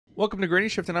Welcome to Granny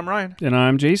Shift, and I'm Ryan. And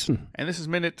I'm Jason. And this is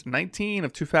minute 19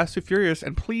 of Too Fast, Too Furious,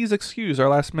 and please excuse our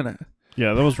last minute.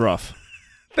 Yeah, that was rough.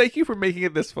 Thank you for making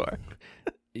it this far.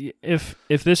 If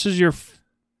this is your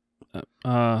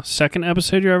second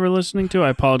episode you're ever listening to, I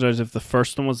apologize if the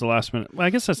first one was the last minute. Well, I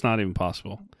guess that's not even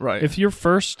possible. Right. If your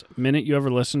first minute you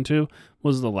ever listened to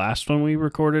was the last one we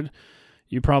recorded,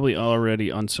 you probably already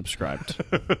unsubscribed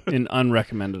and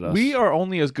unrecommended us. We are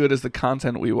only as good as the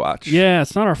content we watch. Yeah,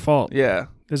 it's not our fault. Yeah.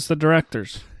 It's the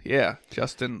directors. Yeah.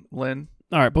 Justin, Lynn.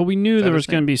 All right, but we knew there was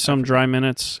going to be some I forget. dry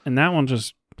minutes, and that one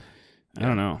just, I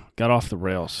don't know, got off the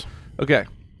rails. Okay.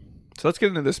 So let's get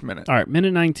into this minute. All right,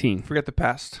 minute 19. Forget the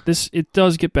past. It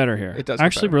does get better here. It does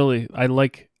Actually, get better. really,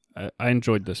 I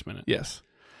enjoyed this minute. Yes.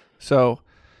 So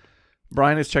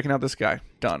Brian is checking out this guy.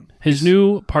 Done. His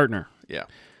new partner. Yeah.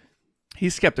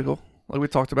 He's skeptical, like we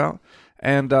talked about.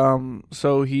 And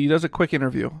so he does a quick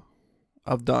interview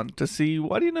of Dunn to see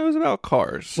what he knows about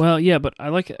cars. Well, yeah, but I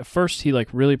like it. At first he like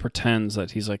really pretends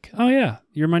that he's like, oh yeah,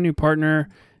 you're my new partner.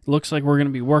 Looks like we're going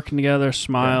to be working together.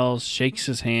 Smiles, shakes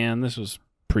his hand. This was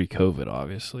pre-COVID,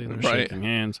 obviously. They're shaking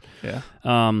hands. Yeah.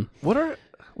 What are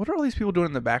all these people doing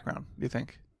in the background, do you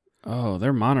think? Oh,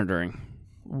 they're monitoring.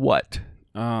 What?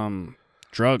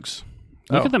 Drugs.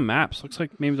 Look at the maps. Looks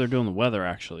like maybe they're doing the weather,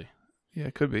 actually. Yeah,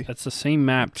 it could be. That's the same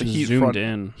map, The just heat zoomed front,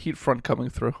 in. Heat front coming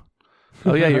through.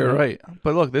 Oh, yeah, you're right.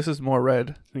 But look, this is more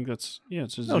red. I think that's, yeah,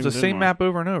 it's just No, it's the zoomed in same more. map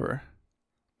over and over.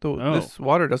 This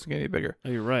water doesn't get any bigger. Oh,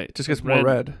 you're right. It just gets more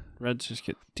red. Reds just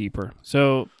get deeper.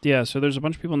 So, yeah, so there's a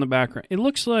bunch of people in the background. It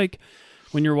looks like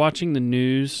when you're watching the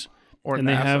news Or and NASA.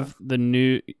 they have the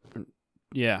new,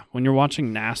 yeah, when you're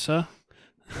watching NASA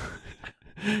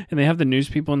and they have the news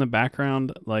people in the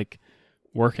background, like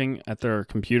working at their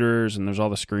computers and there's all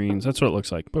the screens. That's what it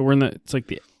looks like. But we're in it's like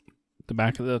the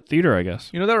back of the theater, I guess.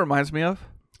 You know what that reminds me of?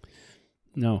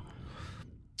 No.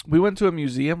 We went to a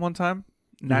museum one time,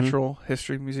 Natural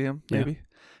History Museum, maybe. Yeah.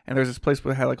 And there's this place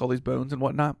where they had like all these bones and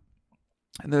whatnot.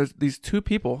 And there's these two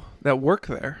people that work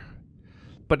there,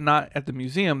 but not at the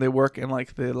museum. They work in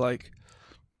like the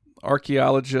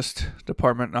archaeologist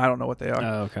department. I don't know what they are.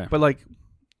 Oh, okay. But like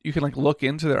you can like look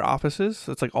into their offices.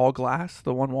 It's like all glass.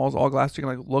 The one wall is all glass. You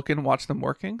can like look in and watch them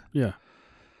working. Yeah.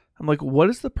 I'm like, what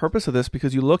is the purpose of this?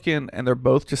 Because you look in and they're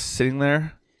both just sitting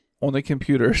there on the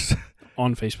computers.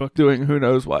 On Facebook? Doing who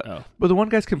knows what. Oh. But the one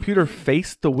guy's computer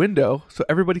faced the window so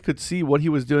everybody could see what he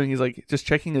was doing. He's like just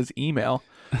checking his email.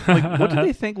 Like, what did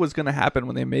they think was going to happen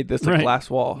when they made this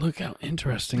glass wall? Look how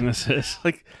interesting this is.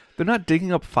 Like, they're not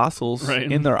digging up fossils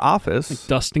in their office. Like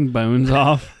dusting bones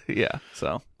off. Yeah,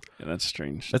 so. Yeah, that's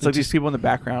strange. It's like these people in the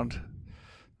background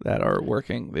that are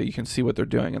working, that you can see what they're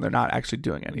doing, and they're not actually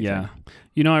doing anything. Yeah.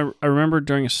 You know, I remember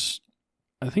during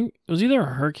I think it was either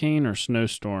a hurricane or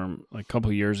snowstorm like a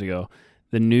couple of years ago,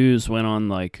 the news went on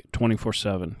like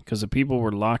 24/7 because the people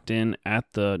were locked in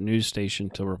at the news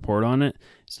station to report on it.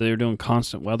 So they were doing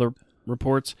constant weather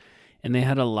reports, and they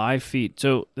had a live feed.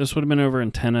 So this would have been over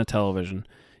antenna television,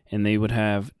 and they would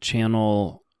have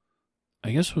channel,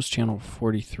 I guess it was channel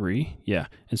 43. Yeah.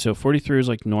 And so 43 was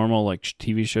like normal like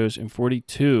TV shows, and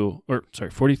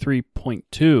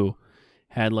 43.2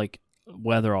 had like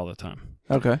weather all the time.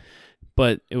 Okay.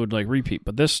 But it would like repeat.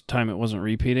 But this time it wasn't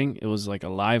repeating. It was like a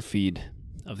live feed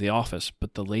of The Office,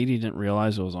 but the lady didn't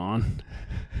realize it was on.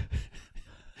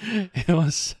 It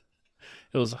was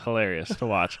hilarious to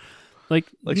watch. Like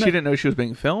she didn't know she was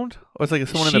being filmed? Or it's like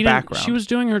someone in the background? She was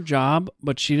doing her job,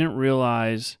 but she didn't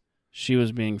realize she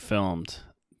was being filmed.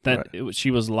 That she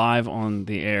was live on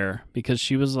the air because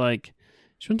she wasn't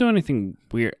doing anything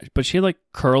weird, but she had like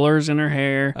curlers in her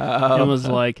hair. It was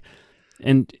like,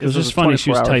 and it was just funny.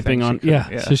 She was typing on,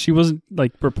 so she wasn't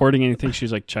like reporting anything. She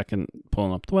was like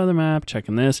pulling up the weather map,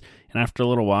 checking this. And after a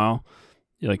little while,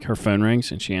 like her phone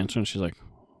rings and she answers and she's like,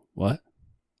 "What?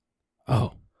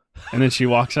 Oh." And then she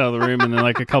walks out of the room, and then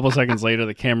like a couple seconds later,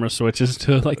 the camera switches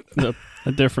to like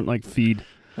a different like feed.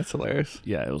 That's hilarious.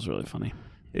 Yeah, it was really funny.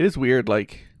 It is weird,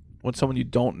 like when someone you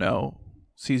don't know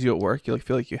sees you at work, you like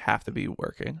feel like you have to be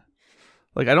working.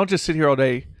 Like I don't just sit here all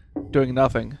day doing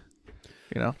nothing,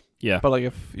 you know. Yeah. But like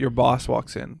if your boss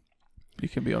walks in, you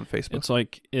can be on Facebook. It's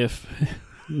like if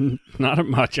not at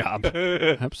my job,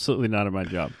 absolutely not at my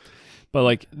job. But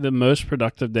like the most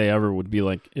productive day ever would be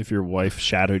like if your wife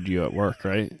shadowed you at work,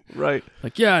 right? Right.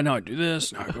 Like, yeah, now I do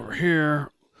this, now I go over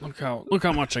here. Look how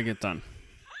much I get done.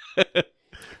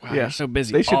 Wow, you're so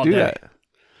busy. They should all do day.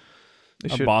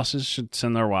 that. Our bosses should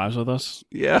send their wives with us.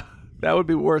 Yeah, that would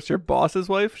be worse. Your boss's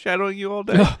wife shadowing you all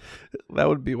day? That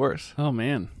would be worse. Oh,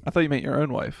 man. I thought you meant your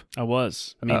own wife. I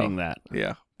was meaning that.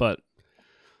 Yeah. But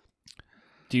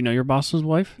Do you know your boss's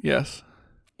wife? Yes.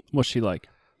 What's she like?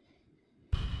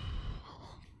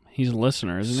 He's a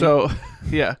listener, isn't So,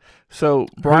 yeah. So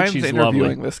Brian's she's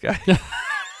interviewing lovely. this guy.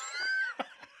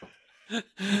 All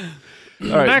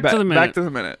right, Back to the minute. Back to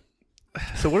the minute.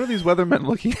 So what are these weathermen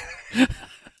looking at?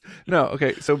 No,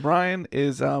 okay. So Brian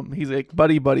is he's like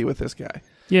buddy with this guy.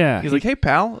 Yeah. He's like, "Hey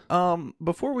pal,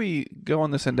 before we go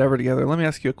on this endeavor together, let me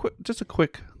ask you a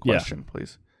quick question,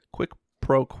 please. Quick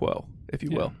pro quo, if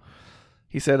you will."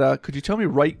 He said, "Could you tell me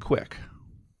right quick?"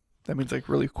 That means like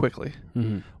really quickly.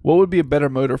 Mm-hmm. What would be a better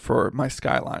motor for my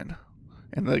Skyline?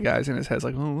 And the guy's in his head's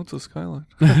like, "Oh, what's a Skyline?"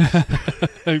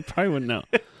 I probably wouldn't know.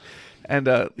 And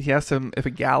he asked him if a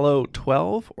Gallo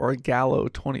 12 or a Gallo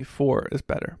 24 is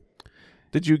better.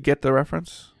 Did you get the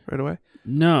reference right away?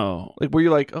 No. Like, were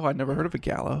you like, "Oh, I never heard of a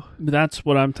Gallo"? That's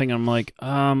what I'm thinking.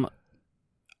 I'm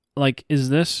like, is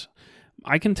this?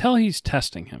 I can tell he's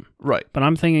testing him, Right. but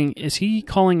I'm thinking, is he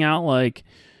calling out like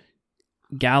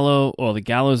Gallo? Well, the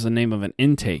Gallo is the name of an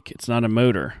intake. It's not a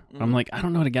motor. Mm-hmm. I'm like, I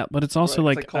don't know what a Gallo, but it's also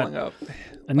Right. like, It's like calling up a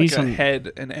like Nissan a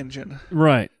head and engine.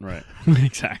 Right.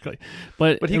 Exactly.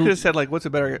 But But he could have said like, "What's a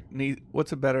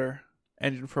better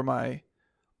engine for my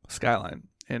Skyline?"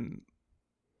 And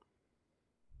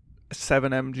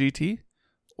 7M GT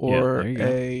or there you go.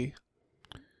 a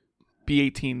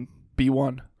B18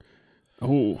 B1.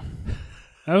 Oh,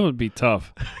 that would be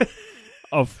tough.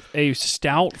 Of a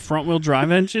stout front-wheel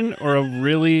drive engine or a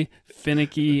really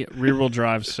finicky rear-wheel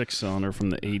drive 6-cylinder from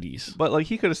the 80s. But like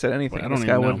he could have said anything. Well, I This don't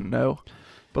guy even know. wouldn't know.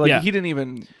 But like Yeah. he didn't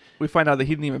even. We find out that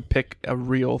he didn't even pick a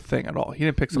real thing at all. He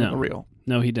didn't pick something No. real.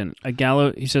 No, he didn't. A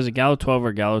Gallo. He says a Gallo 12 or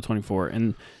a Gallo 24,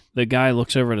 and the guy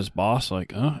looks over at his boss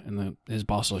like, and his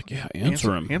boss is like, "Yeah,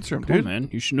 answer him, Answer him, Come dude. on, man,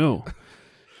 you should know."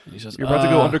 And he says, You're about to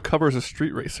go undercover as a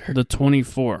street racer. The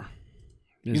 24.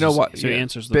 You know what? So he Yeah,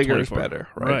 answers the bigger 24. is better,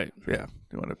 right? Yeah.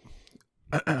 You want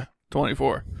to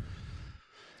 24.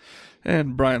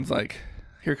 And Brian's like,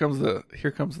 here comes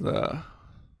the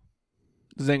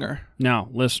zinger. Now,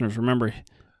 listeners, remember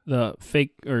the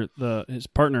fake or his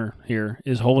partner here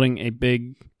is holding a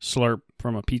big slurp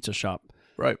from a pizza shop.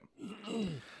 Right.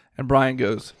 And Brian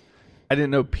goes, "I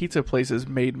didn't know pizza places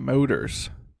made motors."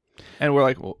 And we're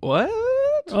like, "What?"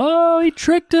 Oh, he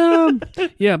tricked him.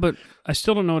 Yeah, but I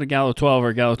still don't know what a Gallo 12 or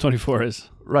a Gallo 24 is.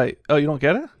 Right. Oh, you don't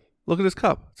get it? Look at this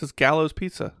cup. It says Gallo's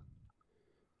Pizza.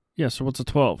 Yeah, so what's a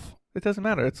 12? It doesn't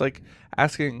matter. It's like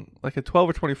asking like a 12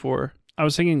 or 24. I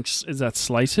was thinking, is that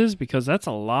slices? Because that's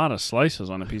a lot of slices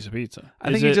on a piece of pizza. I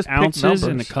think is you it just pick ounces in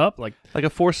a numbers. cup? Like a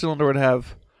 4-cylinder would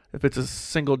have, if it's a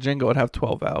single jingle, it'd have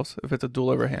 12 valves. If it's a dual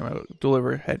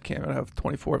overhead cam, it'd have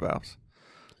 24 valves.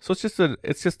 So it's just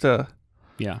a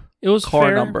yeah, it was car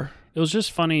fair. number. It was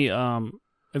just funny.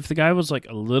 If the guy was like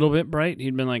a little bit bright,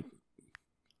 he'd been like,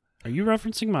 "Are you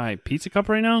referencing my pizza cup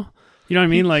right now?" You know what I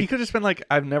mean? He could have just been like,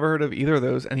 "I've never heard of either of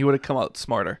those," and he would have come out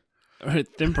smarter.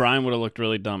 Then Brian would have looked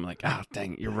really dumb. Like,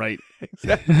 dang it, you're right.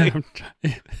 Exactly.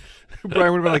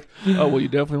 Brian would have been like, "Oh, well, you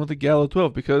definitely want the Gallo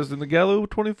 12 because in the Gallo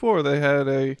 24 they had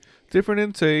a different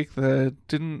intake that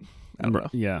didn't." I don't know.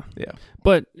 Yeah. Yeah.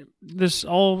 But this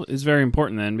all is very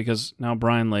important then because now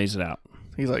Brian lays it out.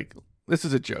 He's like, "This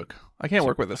is a joke. I can't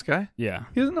work with this guy. Yeah.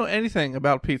 He doesn't know anything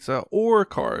about pizza or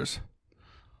cars.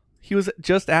 He was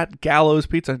just at Gallo's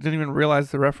Pizza. Didn't even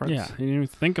realize the reference." Yeah. He didn't even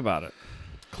think about it.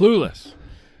 Clueless.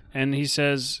 And he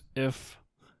says if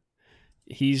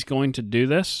he's going to do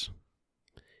this,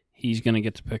 he's going to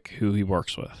get to pick who he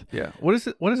works with. Yeah. What does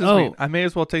this mean? I may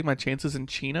as well take my chances in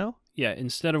Chino? Yeah.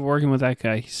 Instead of working with that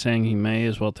guy, he's saying he may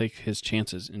as well take his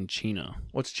chances in Chino.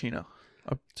 What's Chino?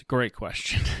 It's a great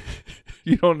question.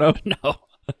 You don't know? No.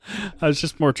 I was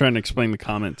just more trying to explain the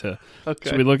comment to. Okay.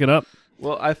 Should we look it up?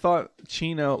 Well, I thought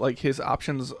Chino, like his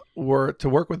options were to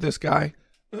work with this guy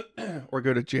or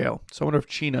go to jail. So I wonder if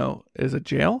Chino is a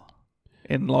jail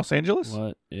in Los Angeles.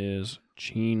 What is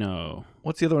Chino?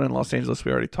 What's the other one in Los Angeles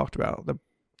we already talked about? The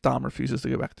Dom refuses to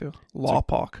go back to.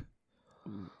 Lawpoc.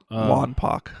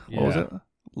 Lawpoc. What was yeah. it?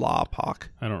 Lawpoc.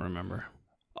 I don't remember.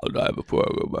 I'll die before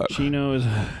I go back. Chino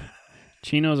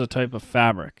is a type of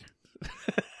fabric.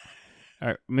 All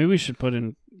right, maybe we should put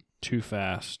in Too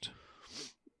Fast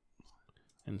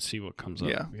and see what comes up.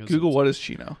 Yeah. because Google what is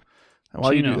Chino. And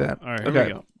while you do that. All right,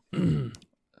 here we go.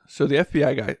 So the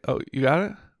FBI guy. Oh, you got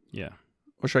it? Yeah.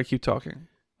 Or should I keep talking?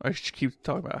 I should keep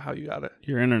talking about how you got it.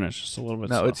 Your internet's just a little bit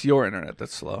No, slow. it's your internet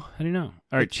that's slow. How do you know?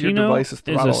 All right, It's your Chino device is is a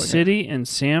throttling it. city in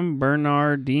San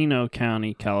Bernardino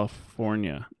County,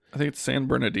 California. I think it's San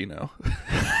Bernardino.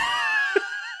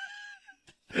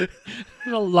 There's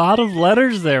a lot of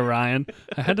letters there, Ryan.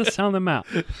 I had to sound them out.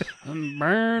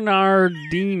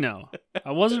 Bernardino.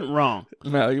 I wasn't wrong.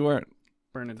 No, you weren't.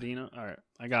 Bernardino. All right,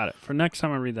 I got it. For next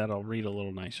time I read that, I'll read a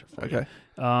little nicer for you. Okay.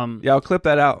 Yeah, Yeah, I'll clip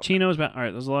that out. Chino's about. All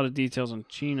right, there's a lot of details on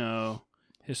Chino.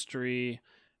 History.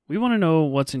 We want to know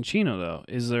what's in Chino, though.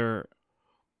 Is there...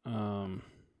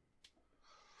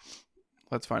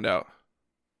 Let's find out.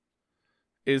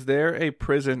 Is there a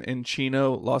prison in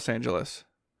Chino, Los Angeles?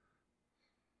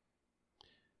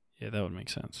 Yeah, that would make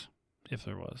sense if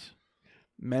there was.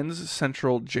 Men's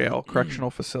Central Jail,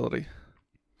 Correctional Facility,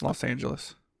 Los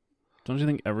Angeles. Don't you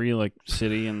think every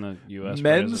city in the U.S.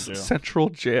 Men's has a jail? Central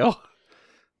Jail.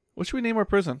 What should we name our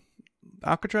prison?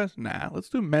 Alcatraz? Nah, let's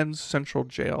do Men's Central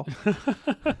Jail.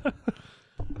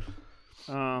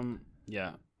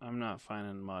 Yeah, I'm not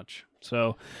finding much.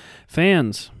 So,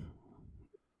 fans,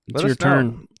 it's Let your us know.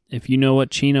 turn. If you know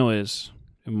what Chino is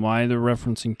and why they're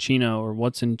referencing Chino or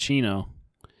what's in Chino,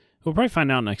 we'll probably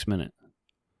find out next minute.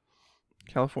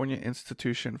 California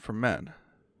Institution for Men.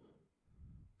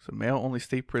 It's a male-only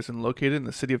state prison located in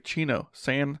the city of Chino,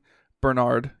 San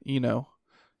Bernardino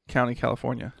County,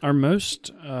 California. Are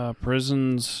most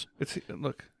prisons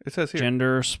Look, it says here.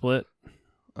 gender split?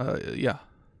 Yeah.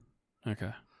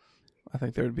 Okay. I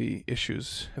think there would be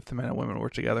issues if the men and women were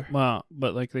together. Well,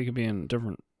 but they could be in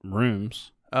different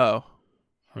rooms. Oh.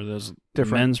 Or there's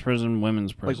Different. men's prison,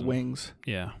 women's prison. Like wings.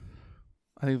 Yeah.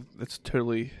 I think it's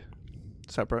totally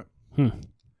separate. It's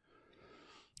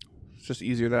just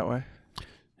easier that way.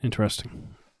 Interesting.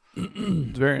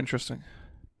 It's very interesting.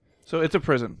 So it's a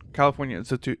prison. California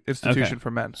Institution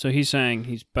for Men. So he's saying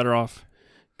he's better off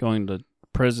going to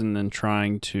prison than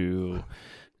trying to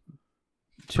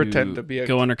pretend to be a...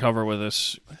 go undercover with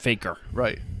this faker.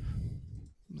 Right.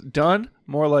 Done?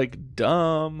 More like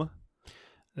dumb.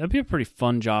 That'd be a pretty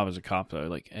fun job as a cop, though.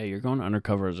 Like, hey, you're going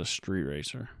undercover as a street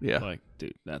racer. Yeah. Like,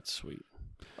 dude, that's sweet.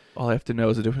 All I have to know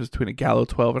is the difference between a Gallo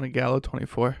 12 and a Gallo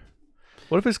 24.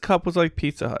 What if his cup was like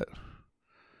Pizza Hut?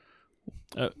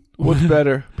 What's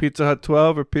better, Pizza Hut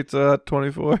 12 or Pizza Hut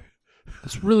 24?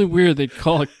 It's really weird they'd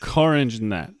call a car engine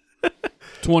that.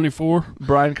 24?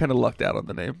 Brian kind of lucked out on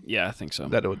the name. Yeah, I think so.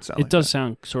 That it would sound It like does that.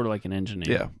 sound sort of like an engine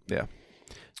name. Yeah, yeah.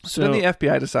 So then the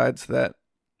FBI decides that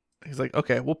he's like,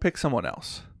 okay, we'll pick someone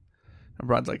else. And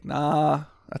Brian's like, nah,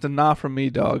 that's a nah from me,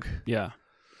 dog. Yeah.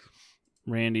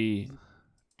 Randy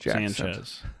Jackson.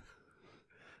 Sanchez.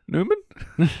 Newman?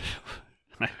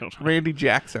 I don't know. Randy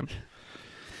Jackson.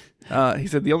 He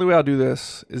said, the only way I'll do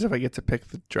this is if I get to pick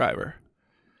the driver.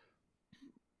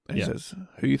 And he says,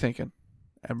 who you thinking?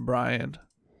 And Brian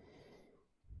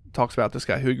talks about this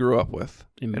guy who he grew up with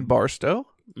in Barstow.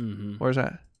 Mm-hmm. Where's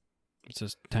that? It's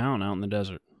this town out in the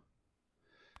desert.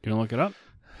 You want to look it up?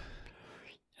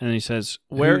 And then he says,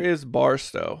 where is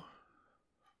Barstow?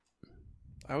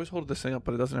 I always hold this thing up,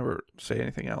 but it doesn't ever say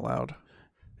anything out loud.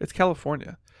 It's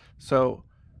California. So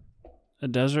a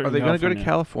desert. are they going to go to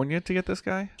California to get this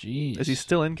guy? Jeez. Is he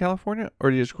still in California? Or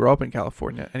did he just grow up in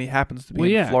California and he happens to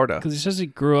be in Florida? Because he says he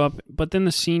grew up, but then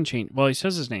the scene changed. Well, he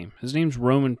says his name. His name's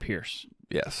Roman Pierce.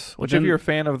 Yes. Which, if you're a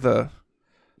fan of the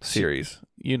series,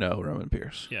 you know Roman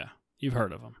Pierce. Yeah. You've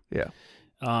heard of him. Yeah.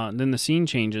 Then the scene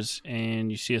changes,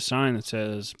 and you see a sign that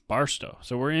says Barstow.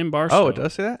 So we're in Barstow. Oh, it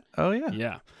does say that? Oh, yeah.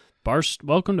 Yeah.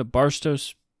 Welcome to Barstow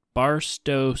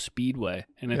Speedway,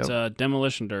 and it's a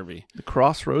demolition derby. The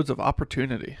crossroads of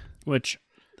opportunity. Which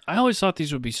I always thought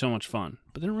these would be so much fun,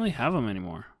 but they don't really have them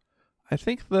anymore. I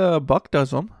think the Buck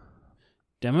does them.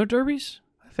 Demo derbies?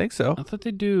 I think so. I thought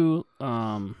they do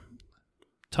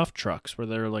tough trucks where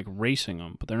they're like racing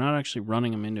them, but they're not actually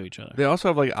running them into each other. They also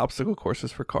have like obstacle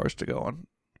courses for cars to go on.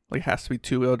 Like, has to be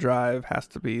 2-wheel drive, has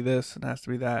to be this, and has to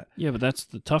be that. Yeah, but that's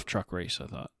the tough truck race, I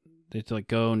thought. They have to like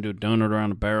go and do a donut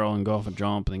around a barrel and go off a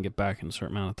jump and then get back in a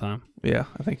certain amount of time. Yeah,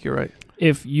 I think you're right.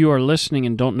 If you are listening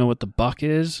and don't know what the Buck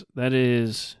is, that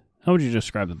is... How would you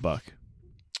describe the Buck?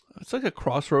 It's like a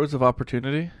crossroads of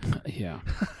opportunity. Yeah.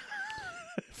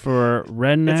 For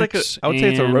rednecks, It's like I would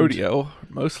say it's a rodeo,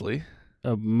 mostly.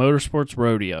 A motorsports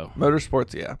rodeo.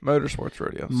 Motorsports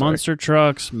rodeo. Sorry. Monster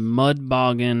trucks, mud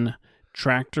bogging,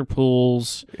 tractor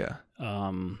pulls. Yeah.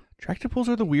 Um, Tractor pulls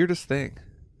are the weirdest thing.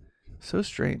 So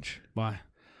strange. Why?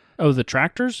 Oh, the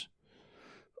tractors?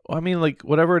 Well, I mean, like,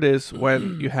 whatever it is,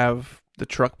 when you have the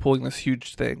truck pulling this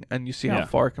huge thing and you see how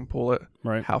far it can pull it,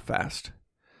 right? How fast?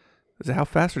 Is it how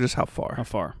fast or just how far? How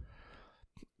far?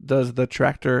 Does the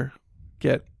tractor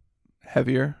get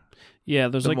heavier? Yeah,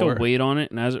 there's like a weight on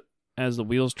it, and as the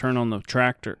wheels turn on the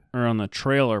tractor or on the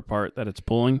trailer part that it's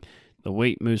pulling, the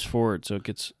weight moves forward, so it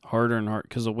gets harder and harder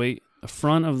because the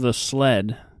front of the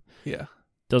sled,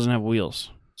 doesn't have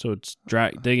wheels, so it's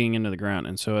digging into the ground,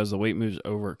 and so as the weight moves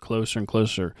over closer and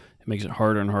closer, it makes it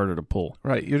harder and harder to pull.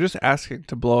 Right, you're just asking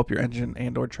to blow up your engine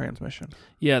and/or transmission.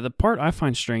 Yeah, the part I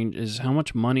find strange is how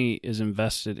much money is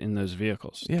invested in those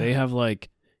vehicles. Yeah. They have like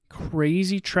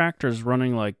crazy tractors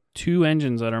running like 2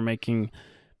 engines that are making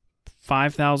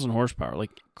 5,000 horsepower,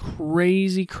 like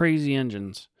crazy, crazy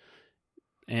engines.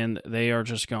 And they are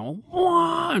just going,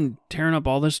 wah, and tearing up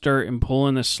all this dirt and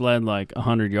pulling this sled like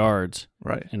 100 yards.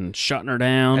 Right. And shutting her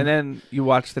down. And then you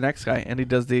watch the next guy, and he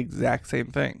does the exact same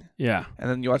thing. Yeah. And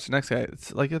then you watch the next guy.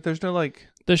 It's like there's no like...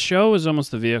 The show is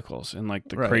almost the vehicles and like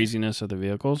the craziness of the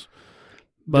vehicles.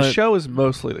 But the show is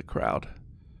mostly the crowd.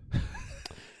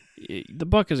 The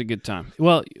buck is a good time.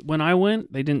 Well, when I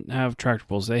went, they didn't have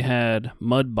tractables. They had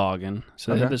mud bogging.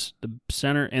 So they had the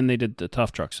center, and they did the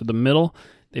tough truck. So the middle,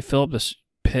 they fill up this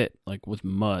pit like with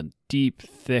mud, deep,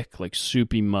 thick, like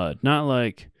soupy mud. Not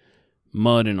like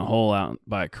mud in a hole out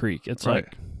by a creek. It's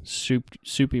like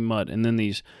soupy mud. And then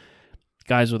these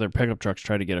guys with their pickup trucks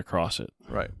try to get across it.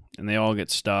 Right. And they all get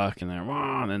stuck, and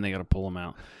then they got to pull them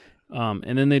out.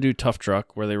 And then they do tough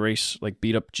truck, where they race like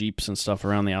beat up Jeeps and stuff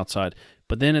around the outside.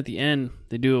 But then at the end,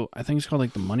 they do, I think it's called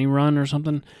like the money run or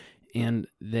something, and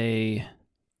they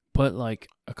put like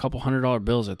a couple $100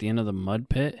 bills at the end of the mud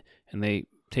pit, and they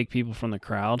take people from the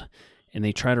crowd, and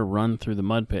they try to run through the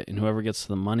mud pit, and whoever gets to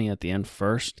the money at the end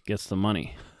first gets the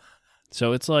money.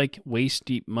 So it's like waist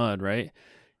deep mud, right?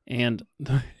 And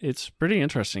it's pretty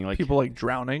interesting. Like people like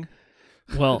drowning.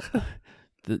 Well,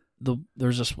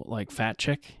 there's this like fat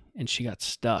chick, and she got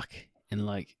stuck, and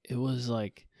like it was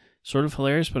like sort of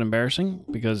hilarious but embarrassing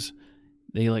because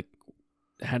they like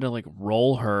had to like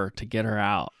roll her to get her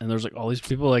out, and there's like all these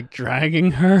people like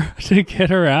dragging her to get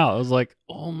her out. I was like,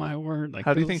 oh my word! Like,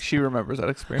 how do you think she remembers that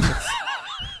experience?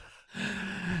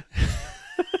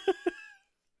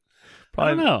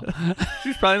 Probably, I don't know.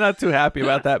 She's probably not too happy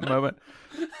about that moment.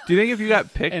 Do you think if you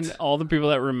got picked, and all the people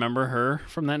that remember her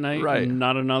from that night, right?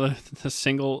 Not a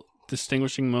single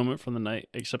distinguishing moment from the night,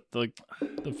 except like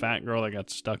the fat girl that got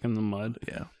stuck in the mud.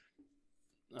 Yeah.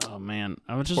 Oh man,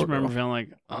 I would just remember feeling like,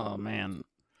 oh man,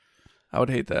 I would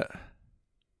hate that.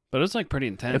 But it's like pretty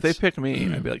intense. If they picked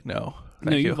me, I'd be like, no.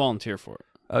 No, you volunteer for it.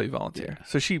 Oh, you volunteer. Yeah.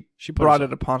 So she brought brought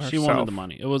it upon herself. She wanted the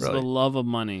money. It was the love of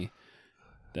money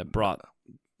that brought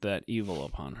that evil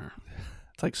upon her.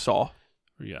 It's like Saw.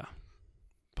 Yeah.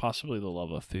 Possibly the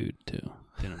love of food too.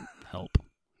 Didn't help.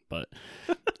 But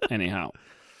anyhow.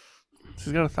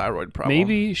 She's got a thyroid problem.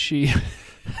 Maybe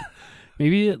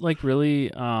it like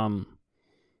really,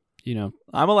 you know.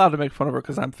 I'm allowed to make fun of her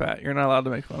because I'm fat. You're not allowed to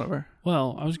make fun of her.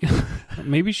 Well, I was gonna.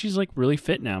 Maybe she's like really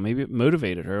fit now. Maybe it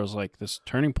motivated her. It was like this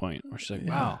turning point where she's like,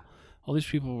 wow, all these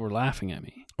people were laughing at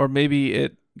me. Or maybe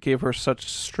it gave her such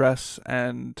stress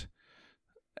and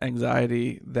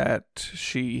anxiety that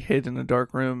she hid in a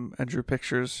dark room and drew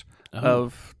pictures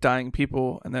of dying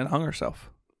people and then hung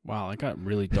herself. Wow, it got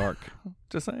really dark.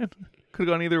 Just saying. Could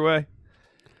have gone either way.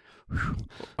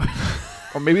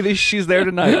 Or maybe she's there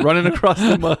tonight running across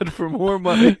the mud for more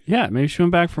money. Yeah, maybe she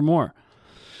went back for more.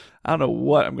 I don't know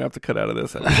what I'm going to have to cut out of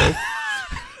this episode.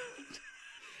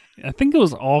 I think it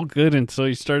was all good until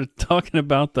you started talking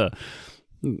about the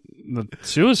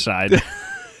suicide.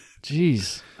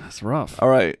 Jeez, that's rough. All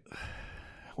right.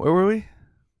 Where were we?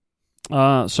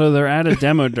 So they're at a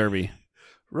demo derby.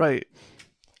 Right.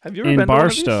 Have you ever in been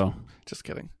Barstow? To one of these? Just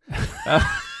kidding.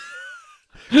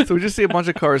 So we just see a bunch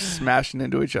of cars smashing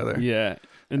into each other. Yeah.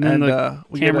 And then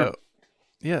we get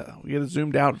a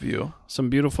zoomed out view. Some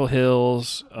beautiful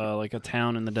hills, like a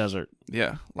town in the desert.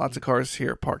 Yeah. Lots of cars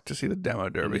here parked to see the demo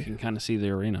derby. And you can kind of see the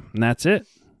arena. And that's it.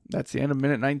 That's the end of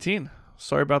minute 19.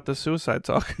 Sorry about the suicide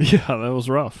talk. Yeah, that was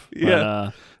rough.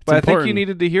 Yeah. But I think you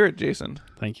needed to hear it, Jason.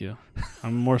 Thank you.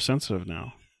 I'm more sensitive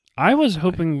now. I was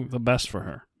hoping the best for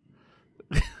her.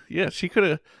 Yeah, she could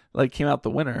have like came out the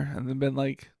winner and then been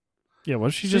like, yeah, what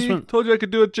if she just went? Told you I could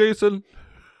do it, Jason.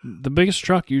 The biggest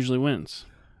truck usually wins.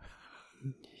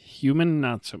 Human,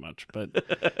 not so much, but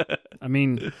I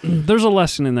mean, there's a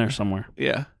lesson in there somewhere.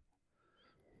 Yeah.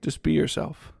 Just be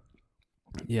yourself.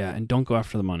 Yeah, and don't go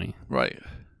after the money. Right.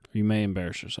 You may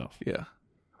embarrass yourself. Yeah.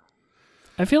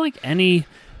 I feel like any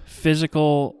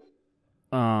physical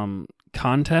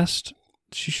contest,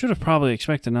 she should have probably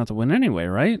expected not to win anyway,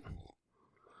 right?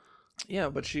 Yeah,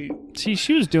 but she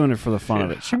was doing it for the fun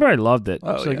of it. She probably loved it.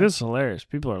 Oh, She's like, this is hilarious.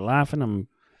 People are laughing.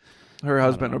 Her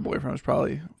husband or boyfriend was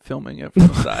probably filming it from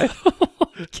the side.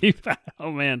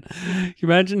 Oh man, can you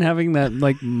imagine having that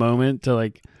like moment to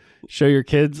like show your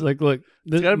kids, like, look,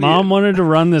 mom wanted to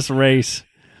run this race.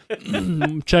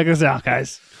 Check this out,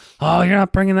 guys. Oh, you're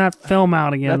not bringing that film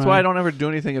out again. That's why I don't ever do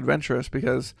anything adventurous,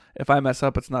 because if I mess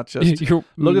up, it's not just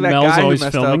look at that guy who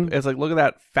messed up. It's like, look at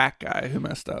that fat guy who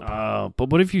messed up. Oh,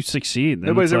 but what if you succeed? Then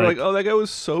everybody's ever like, oh, that guy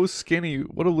was so skinny.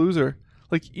 What a loser.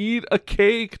 Like, eat a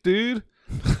cake, dude.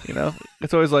 You know,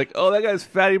 it's always like, oh, that guy's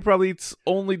fat. He probably eats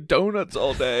only donuts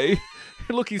all day.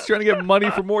 Look, he's trying to get money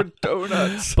for more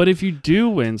donuts. But if you do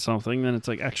win something, then it's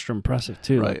like extra impressive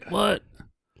too. Right. Like, what?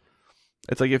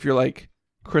 It's like if you're like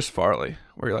Chris Farley,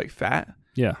 where you're like fat,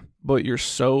 Yeah. but you're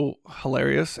so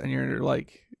hilarious and you're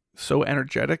like so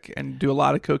energetic and do a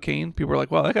lot of cocaine. People are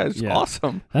like, wow, that guy's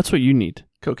awesome. That's what you need.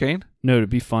 Cocaine? No, to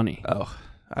be funny. Oh,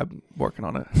 I'm working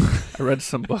on it. I read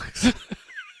some books.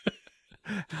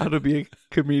 How to be a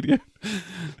comedian.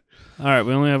 All right,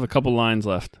 we only have a couple lines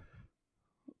left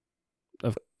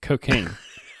of cocaine.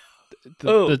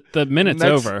 The minute's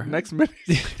over. Next minute.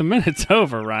 The minute's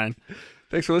over, Ryan.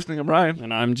 Thanks for listening. I'm Ryan.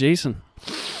 And I'm Jason.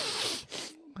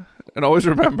 And always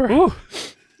remember,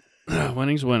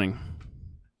 winning's winning.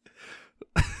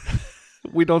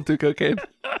 We don't do cocaine.